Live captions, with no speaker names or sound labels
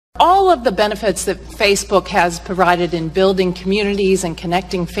all of the benefits that Facebook has provided in building communities and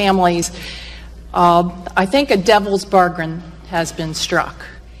connecting families, I think a devil's bargain has been struck.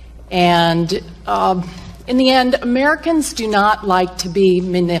 And in the end, Americans do not like to be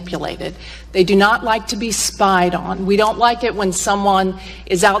manipulated. They do not like to be spied on. We don't like it when someone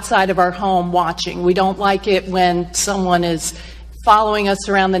is outside of our home watching. We don't like it when someone is following us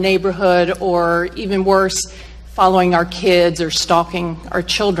around the neighborhood, or even worse, following our kids or stalking our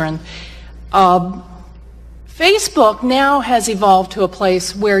children. Facebook now has evolved to a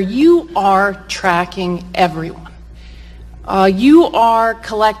place where you are tracking everyone. You are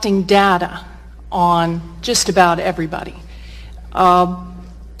collecting data on just about everybody.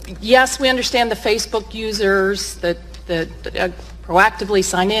 Yes, we understand the Facebook users that proactively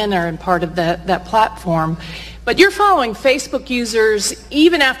sign in are in part of that platform, but you're following Facebook users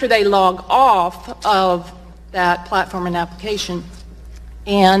even after they log off of that platform and application,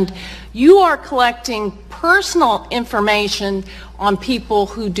 and you are collecting personal information on people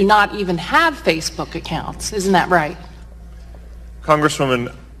who do not even have Facebook accounts. Isn't that right?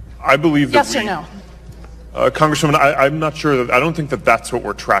 Congresswoman, I believe that yes or no? Congresswoman, I'm not sure that, I don't think that that's what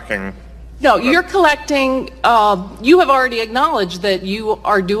we're tracking. No, you're collecting, you have already acknowledged that you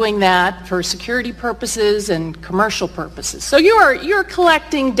are doing that for security purposes and commercial purposes. So you're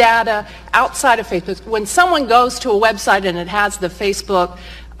collecting data outside of Facebook. When someone goes to a website and it has the Facebook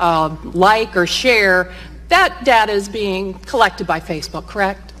like or share, that data is being collected by Facebook,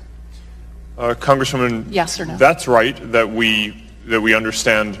 correct? Congresswoman, yes or no? That's right, that we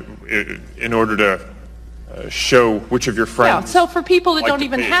understand in order to show which of your friends. Yeah, so for people that like don't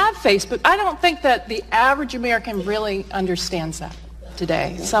even have Facebook, I don't think that the average American really understands that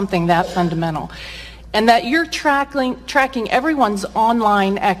today, something that fundamental. And that you're tracking everyone's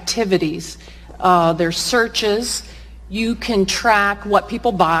online activities, their searches. You can track what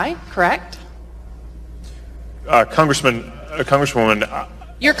people buy, correct? Congresswoman,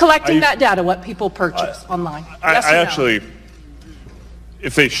 you're collecting that data, what people purchase online. Yes or no? Actually,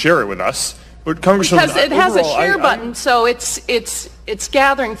 if they share it with us, but Congresswoman, because it has a share button, so it's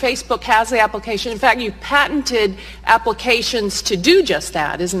gathering. Facebook has the application. In fact, you've patented applications to do just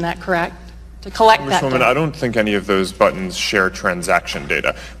that. Isn't that correct? To collect that data. Congresswoman, I don't think any of those buttons share transaction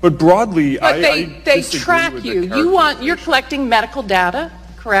data. But broadly, but they track you. You're collecting medical data,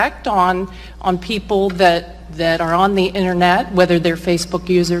 correct, on people that are on the internet, whether they're Facebook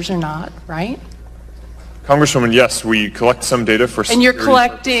users or not, right? Congresswoman, yes, we collect some data for and you're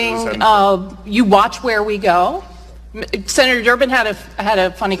collecting, you watch where we go. Senator Durbin had a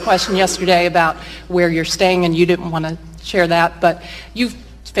funny question yesterday about where you're staying, and you didn't want to share that, but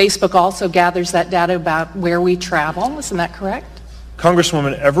Facebook also gathers that data about where we travel. Isn't that correct?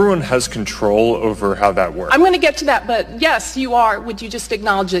 Congresswoman, everyone has control over how that works. I'm going to get to that, but yes, you are. Would you just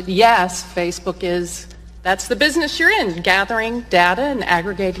acknowledge that, yes, Facebook that's the business you're in, gathering data and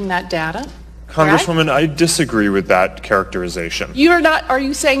aggregating that data? Congresswoman, I disagree with that characterization. Are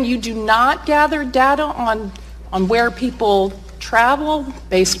you saying you do not gather data on where people travel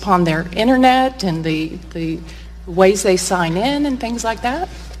based upon their internet and the ways they sign in and things like that?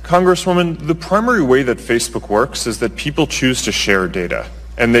 Congresswoman, the primary way that Facebook works is that people choose to share data,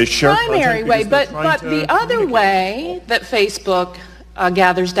 and they share primary way, but the other way that Facebook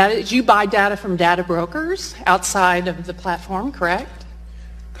gathers data is you buy data from data brokers outside of the platform, correct?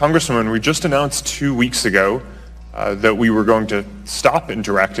 Congresswoman, we just announced 2 weeks ago that we were going to stop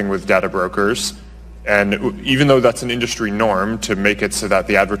interacting with data brokers, and even though that's an industry norm to make it so that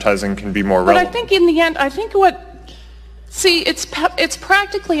the advertising can be more relevant. But I think in the end, it's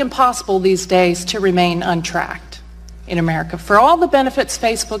practically impossible these days to remain untracked in America for all the benefits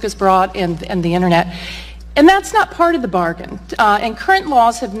Facebook has brought and the internet. And that's not part of the bargain. And current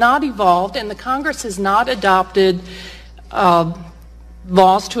laws have not evolved, and the Congress has not adopted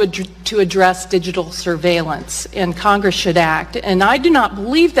laws to address digital surveillance, and Congress should act. And I do not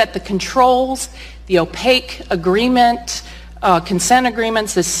believe that the controls, the opaque agreement, consent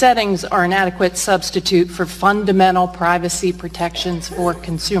agreements, the settings are an adequate substitute for fundamental privacy protections for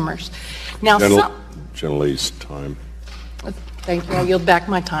consumers. Now, Gentlelady's time. Thank you. I yield back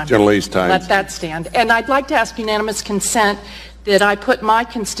my time. Gentlelady's time. Let that stand. And I'd like to ask unanimous consent that I put my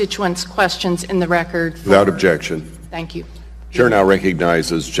constituents' questions in the record. Without objection. Thank you. Chair now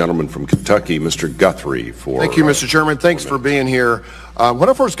recognizes gentleman from Kentucky, Mr. Guthrie, for... Thank you, Mr. Chairman. Thanks for being here. When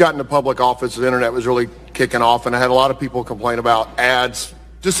I first got into public office, the internet was really kicking off, and I had a lot of people complain about ads,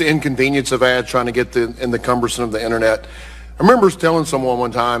 just the inconvenience of ads, trying to get in the cumbersome of the internet. I remember telling someone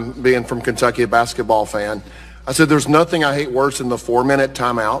one time, being from Kentucky, a basketball fan, I said, there's nothing I hate worse than the 4-minute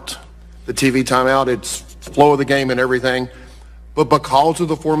timeout, the TV timeout. It's flow of the game and everything. but because of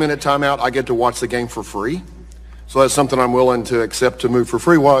the 4-minute timeout, I get to watch the game for free. So that's something I'm willing to accept to move for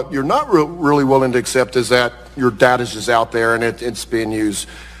free. What you're not really willing to accept is that your data is just out there and it's being used.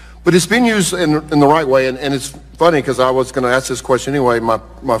 But it's being used in the right way, and it's funny because I was going to ask this question anyway.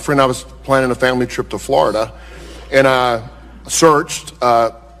 My friend, I was planning a family trip to Florida, and I searched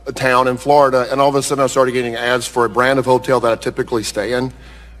a town in Florida, and all of a sudden I started getting ads for a brand of hotel that I typically stay in,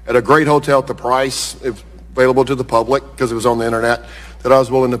 at a great hotel at the price available to the public because it was on the internet, that I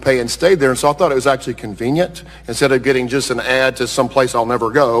was willing to pay, and stayed there. And so I thought it was actually convenient. Instead of getting just an ad to some place I'll never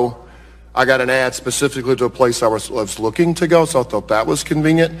go, I got an ad specifically to a place I was looking to go, so I thought that was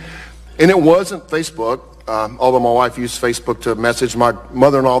convenient. And it wasn't Facebook, although my wife used Facebook to message my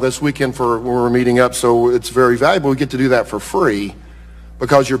mother-in-law this weekend when we were meeting up, so it's very valuable. We get to do that for free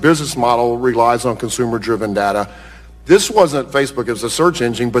because your business model relies on consumer-driven data. This wasn't Facebook as a search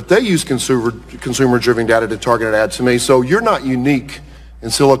engine, but they use consumer-driven data to target ads to me. So you're not unique in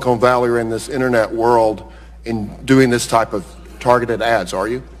Silicon Valley or in this internet world in doing this type of targeted ads, are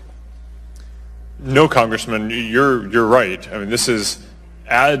you? No, Congressman, you're right. I mean, this is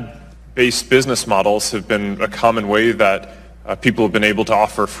ad-based business models have been a common way that people have been able to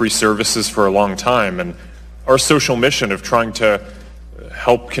offer free services for a long time. And our social mission of trying to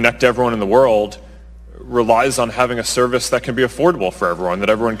help connect everyone in the world relies on having a service that can be affordable for everyone, that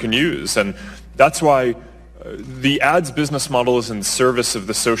everyone can use. And that's why the ads business model is in service of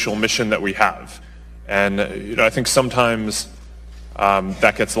the social mission that we have. And I think sometimes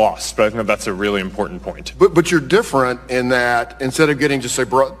that gets lost, but I think that's a really important point. But you're different in that instead of getting just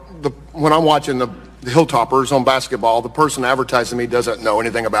when I'm watching the Hilltoppers on basketball, the person advertising me doesn't know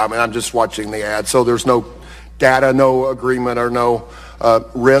anything about me. I'm just watching the ad, so there's no data, no agreement, or no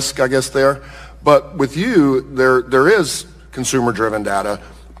risk, I guess, there. But with you, there is consumer-driven data.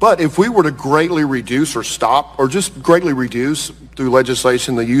 But if we were to greatly reduce or stop, or just greatly reduce through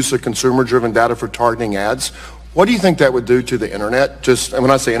legislation the use of consumer-driven data for targeting ads, what do you think that would do to the internet? And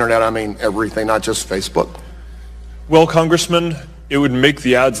when I say internet, I mean everything, not just Facebook. Well, Congressman, it would make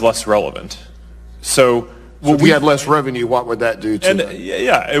the ads less relevant. So if we had less revenue, what would that do to them?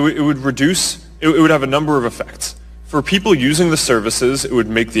 Yeah, it would reduce, it would have a number of effects. For people using the services, it would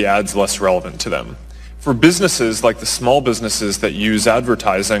make the ads less relevant to them. For businesses, like the small businesses that use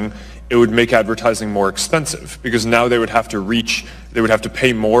advertising, it would make advertising more expensive because now they would have to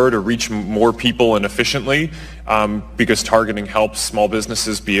pay more to reach more people and efficiently because targeting helps small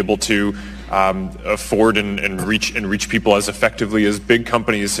businesses be able to afford and reach people as effectively as big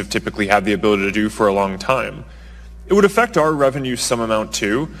companies have typically had the ability to do for a long time. It would affect our revenue some amount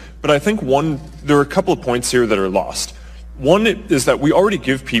too, but I think there are a couple of points here that are lost. One is that we already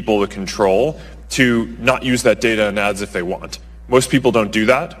give people the control to not use that data in ads if they want. Most people don't do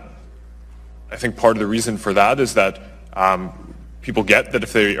that. I think part of the reason for that is that people get that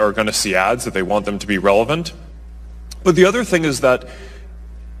if they are going to see ads, that they want them to be relevant. But the other thing is that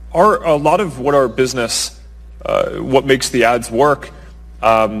a lot of what our business, what makes the ads work,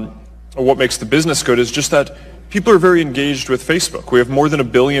 or what makes the business good is just that people are very engaged with Facebook. We have more than 1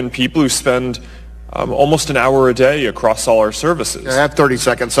 billion people who spend almost an hour a day across all our services. I have 30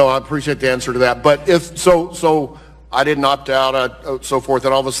 seconds, so I appreciate the answer to that. But if so I didn't opt out, so forth,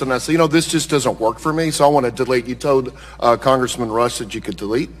 and all of a sudden I say, this just doesn't work for me, so I want to delete. You told Congressman Rush that you could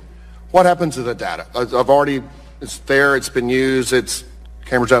delete. What happens to the data? It's there, it's been used,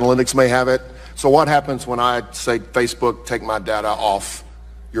 Cambridge Analytics may have it. So what happens when I say, Facebook, take my data off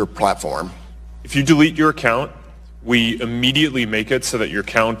your platform? If you delete your account, we immediately make it so that your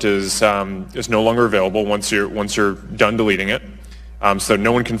account is no longer available once you're done deleting it. So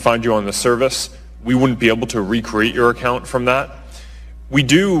no one can find you on the service. We wouldn't be able to recreate your account from that. We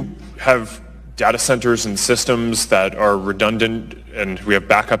do have data centers and systems that are redundant, and we have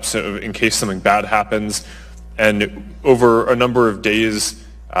backups in case something bad happens. And over a number of days,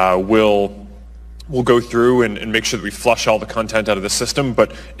 we'll go through and make sure that we flush all the content out of the system.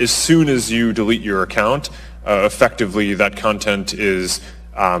 But as soon as you delete your account, effectively that content is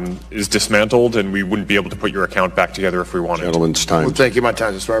dismantled, and we wouldn't be able to put your account back together if we wanted. Gentleman's time. Well, thank you. My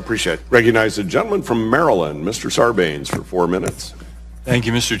time is fair. I appreciate it. Recognize the gentleman from Maryland, Mr. Sarbanes, for 4 minutes. Thank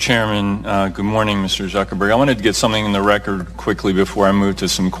you, Mr. Chairman. Good morning, Mr. Zuckerberg. I wanted to get something in the record quickly before I move to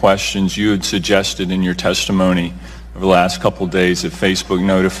some questions. You had suggested in your testimony over the last couple of days that Facebook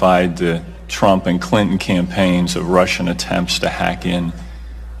notified the Trump and Clinton campaigns of Russian attempts to hack in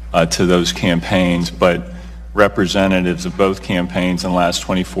to those campaigns, but representatives of both campaigns in the last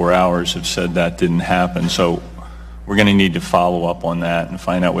 24 hours have said that didn't happen. So we're going to need to follow up on that and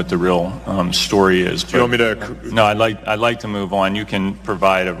find out what the real story is. Do you want me to? No, I'd like to move on. You can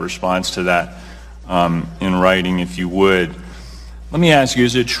provide a response to that in writing if you would. Let me ask you,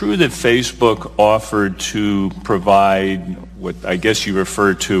 is it true that Facebook offered to provide what I guess you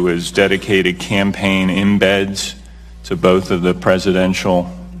refer to as dedicated campaign embeds to both of the presidential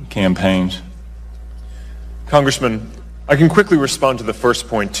campaigns? Congressman, I can quickly respond to the first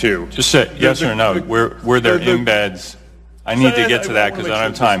point, too. Just say yes or no. Were there embeds? I need to get to that because I don't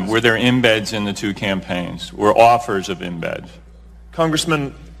have time. Were there embeds in the two campaigns? Were offers of embeds?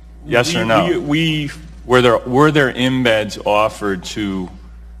 Congressman, yes or no? Were there embeds offered to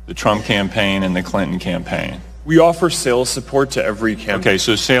the Trump campaign and the Clinton campaign? We offer sales support to every campaign. Okay,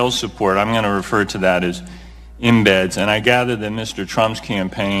 so sales support, I'm going to refer to that as embeds, and I gather that Mr. Trump's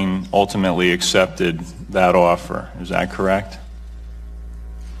campaign ultimately accepted that offer. Is that correct?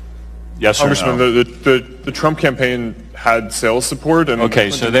 Yes or no? Congressman, the Trump campaign had sales support, and okay,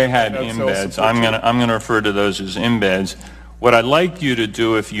 so they had embeds. I'm going to refer to those as embeds. What I'd like you to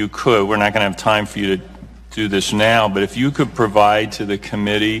do, if you could, we're not going to have time for you to do this now, but if you could provide to the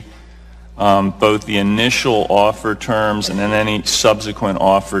committee both the initial offer terms and then any subsequent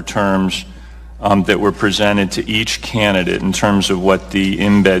offer terms that were presented to each candidate in terms of what the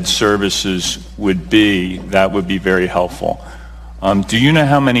embed services would be, that would be very helpful. Do you know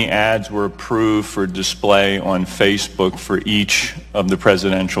how many ads were approved for display on Facebook for each of the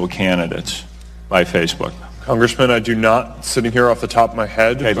presidential candidates by Facebook? Congressman, I do not, sitting here off the top of my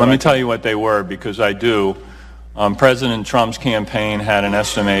head. Okay, let me tell you what they were, because I do. President Trump's campaign had an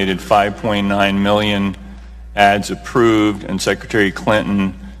estimated 5.9 million ads approved, and Secretary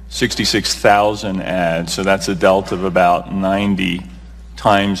Clinton 66,000 ads, so that's a delta of about 90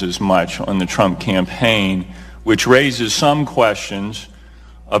 times as much on the Trump campaign, which raises some questions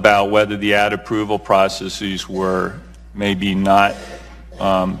about whether the ad approval processes were maybe not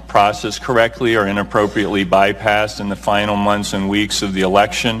processed correctly or inappropriately bypassed in the final months and weeks of the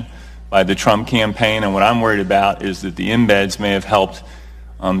election by the Trump campaign. And what I'm worried about is that the embeds may have helped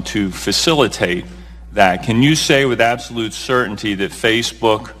to facilitate that. Can you say with absolute certainty that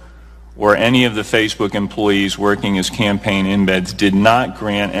Facebook or any of the Facebook employees working as campaign embeds did not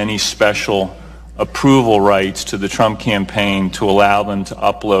grant any special approval rights to the Trump campaign to allow them to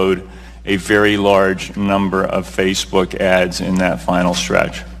upload a very large number of Facebook ads in that final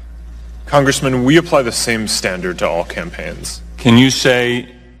stretch? Congressman, we apply the same standard to all campaigns. Can you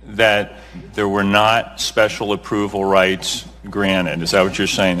say that there were not special approval rights granted? Is that what you're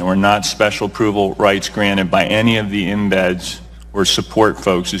saying? There were not special approval rights granted by any of the embeds or support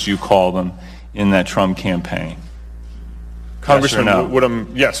folks, as you call them, in that Trump campaign? Congressman, yes or no?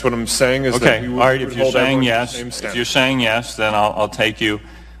 what I'm saying is okay. that we all right, if you're saying yes, then I'll take you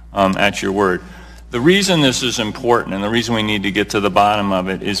at your word. The reason this is important and the reason we need to get to the bottom of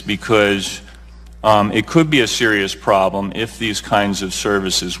it is because it could be a serious problem if these kinds of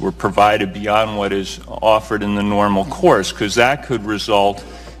services were provided beyond what is offered in the normal course, because that could result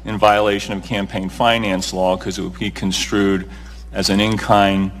in violation of campaign finance law, because it would be construed as an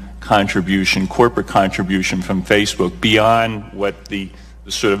in-kind contribution, corporate contribution from Facebook beyond what the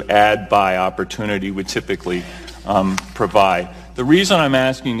sort of ad buy opportunity would typically provide. The reason I'm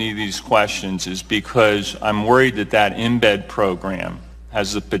asking you these questions is because I'm worried that that embed program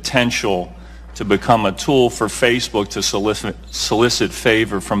has the potential to become a tool for Facebook to solicit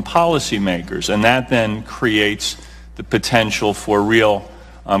favor from policymakers, and that then creates the potential for real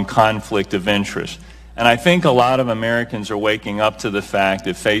conflict of interest. And I think a lot of Americans are waking up to the fact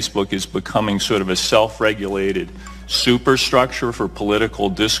that Facebook is becoming sort of a self-regulated superstructure for political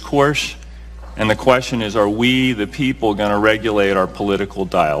discourse. And the question is, are we, the people, going to regulate our political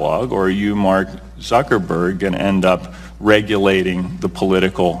dialogue, or are you, Mark Zuckerberg, going to end up regulating the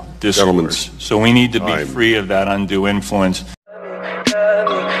political discourse? So we need to be free of that undue influence.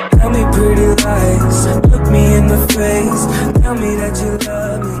 Tell me pretty lies, look me in the face, tell me that you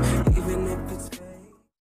love me.